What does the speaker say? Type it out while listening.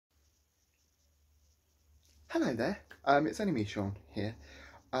Hello there, it's only me, Sean, here.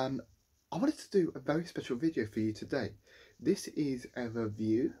 I wanted to do a very special video for you today. This is a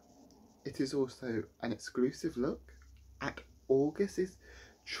review. It is also an exclusive look at August's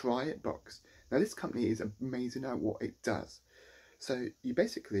Triyit box. Now this company is amazing at what it does. So you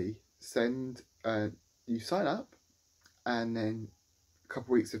basically you sign up, and then a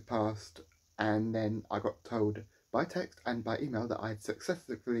couple of weeks have passed, and then I got told by text and by email that I had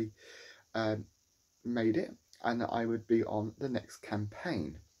successfully made it and that I would be on the next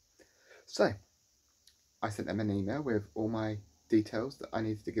campaign. So I sent them an email with all my details that I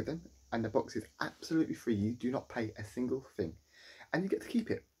needed to give them, and the box is absolutely free. You do not pay a single thing, and you get to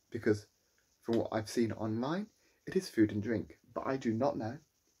keep it because from what I've seen online, it is food and drink, but I do not know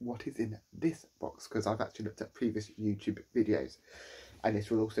what is in this box because I've actually looked at previous YouTube videos, and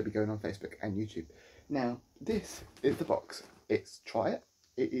this will also be going on Facebook and YouTube. Now this is the box. It's Triyit.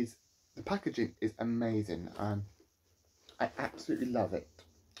 The packaging is amazing. I absolutely love it.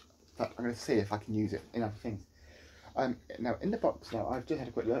 But I'm going to see if I can use it in other things. Now in the box, I've just had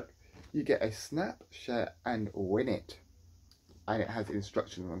a quick look. You get a snap, share and win it. And it has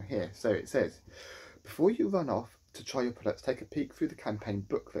instructions on here. So it says, before you run off to try your products, take a peek through the campaign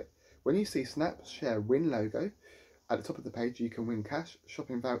booklet. When you see snap, share, win logo, at the top of the page you can win cash,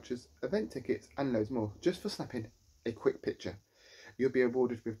 shopping vouchers, event tickets and loads more just for snapping a quick picture. You'll be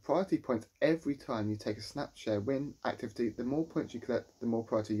awarded with priority points every time you take a snap, share, win activity. The more points you collect, the more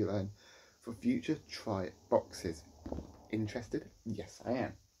priority you'll earn for future Triyit boxes. Interested? Yes, I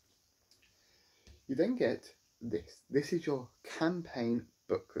am. You then get this. This is your campaign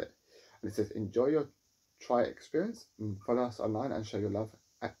booklet. And it says, enjoy your Triyit experience and follow us online and show your love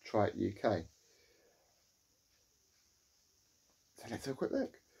at Triyit UK. So let's have a quick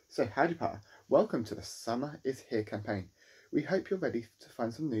look. So howdy partner, welcome to the Summer is Here campaign. We hope you're ready to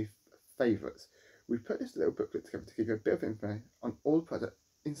find some new favourites. We've put this little booklet together to give you a bit of info on all the products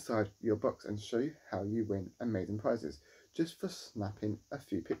inside your box and show you how you win amazing prizes just for snapping a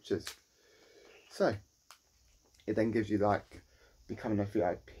few pictures. So it then gives you like becoming a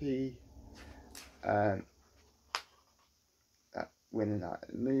VIP, winning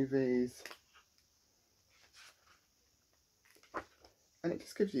at movies, and it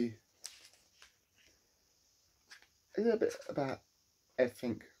just gives you a little bit about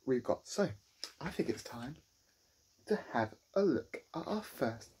everything we've got. So I think it's time to have a look at our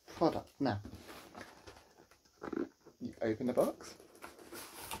first product. Now you open the box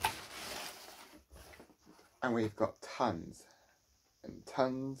and we've got tons and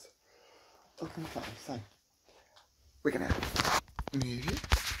tons of confetti. So we're gonna move it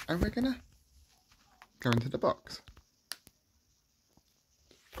and we're gonna go into the box.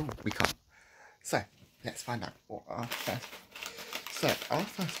 Oh, we can't. So let's find out what our first. So our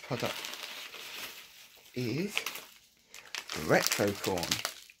first product is retro corn.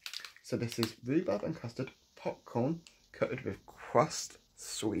 So this is rhubarb and custard popcorn coated with crust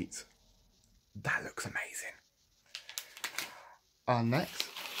sweets. That looks amazing. Our next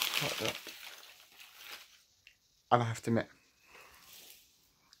product, and I have to admit,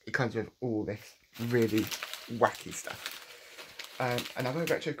 it comes with all this really wacky stuff. Another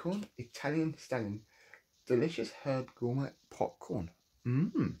retro corn, Italian stallion, delicious herb gourmet popcorn.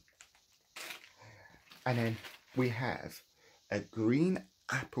 And then we have a green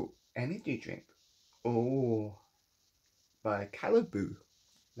apple energy drink. Oh, by Caribou.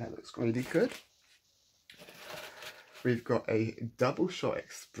 That looks really good. We've got a double shot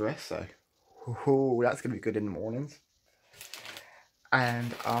espresso. Oh, that's going to be good in the mornings.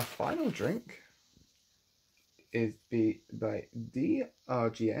 And our final drink is by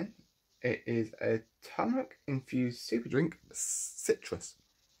DRGN. It is a turmeric infused super drink, citrus.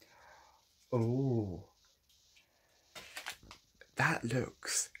 Oh, that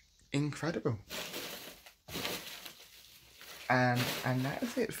looks incredible. And that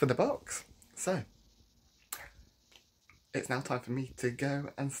is it for the box. So it's now time for me to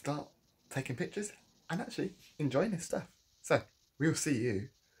go and start taking pictures and actually enjoying this stuff. So we'll see you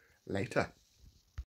later.